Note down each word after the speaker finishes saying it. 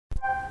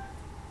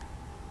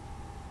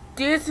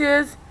This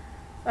is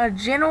a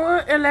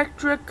General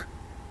Electric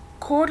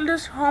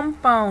cordless home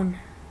phone,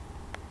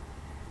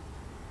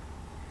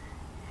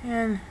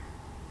 and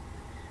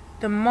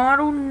the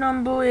model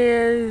number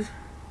is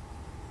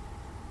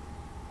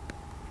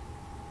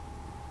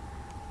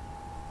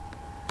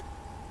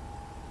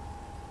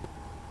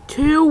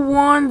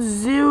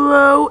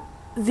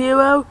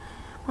 21008.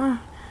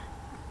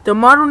 The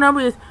model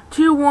number is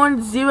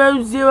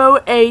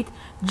 21008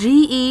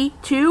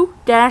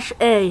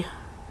 GE2-A.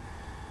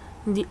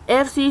 The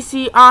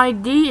FCC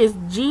ID is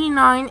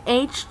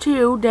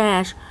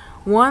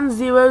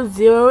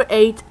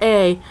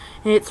G9H2-1008A,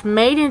 and it's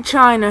made in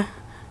China,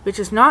 which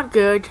is not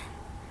good.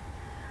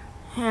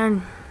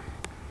 And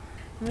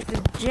with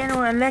the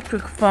General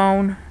Electric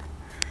phone,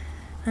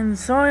 and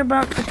sorry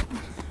about the.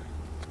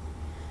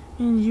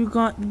 And you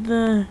got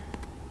the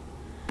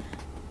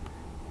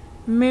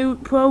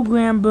mute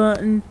program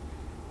button.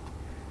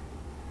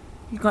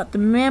 You got the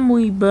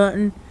memory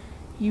button.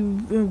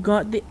 You've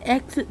got the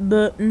exit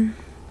button.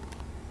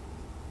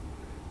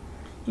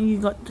 And you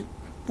got the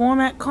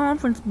format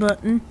conference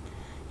button.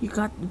 You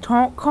got the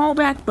talk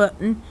callback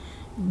button.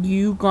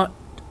 You got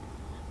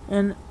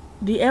the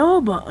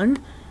arrow button.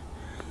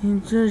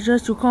 It's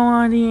just to call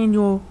ID and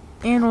your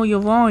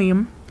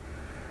volume.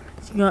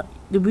 You got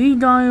the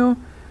redial,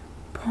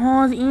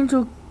 pause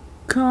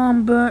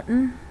intercom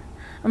button.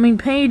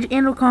 Page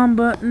intercom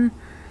button.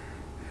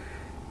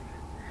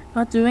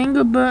 Got the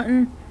ringer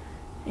button,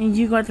 and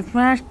you got the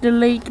flash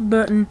delete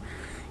button.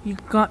 You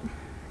got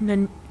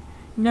the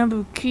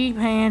number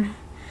keypad,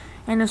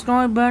 and the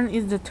start button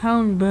is the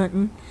tone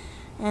button,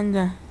 and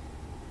the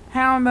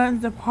power button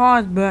is the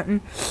pause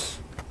button.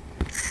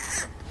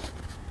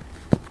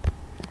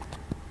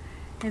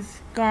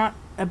 It's got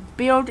a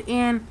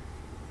built-in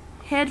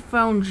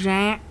headphone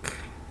jack.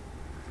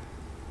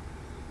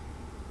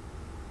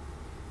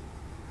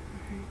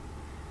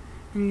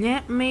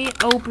 Let me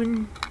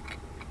open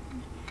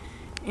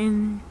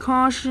and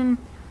caution: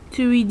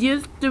 to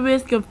reduce the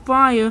risk of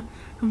fire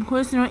from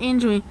personal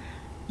injury,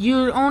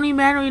 use only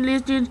battery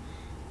listed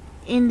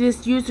in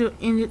its user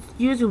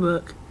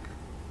book.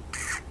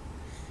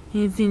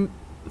 It's in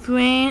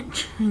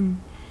French, and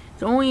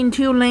it's only in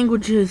 2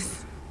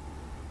 languages.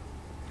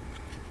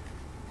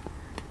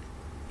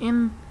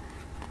 And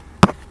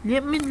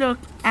let me look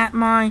at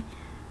my.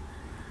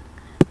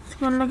 Let's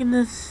go look at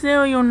the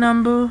serial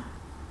number.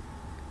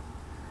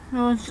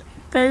 It's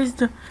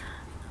faced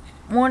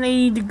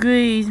 180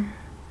 degrees.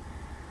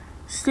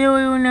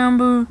 Serial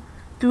number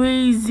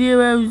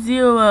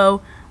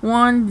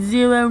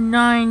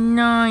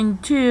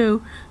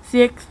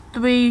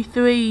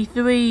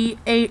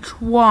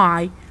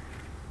 30019926333HY.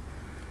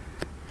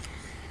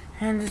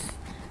 And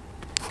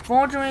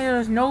fortunately,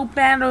 there's no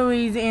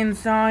batteries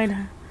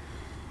inside.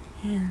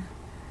 And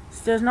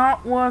this does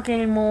not work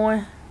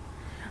anymore.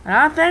 And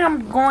I think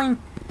I'm going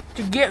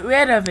to get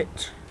rid of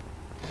it.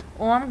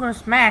 Or I'm going to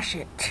smash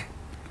it.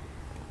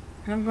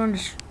 I'm going to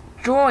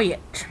destroy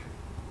it.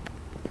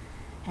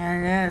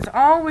 And as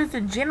always,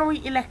 a General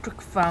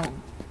Electric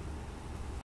phone.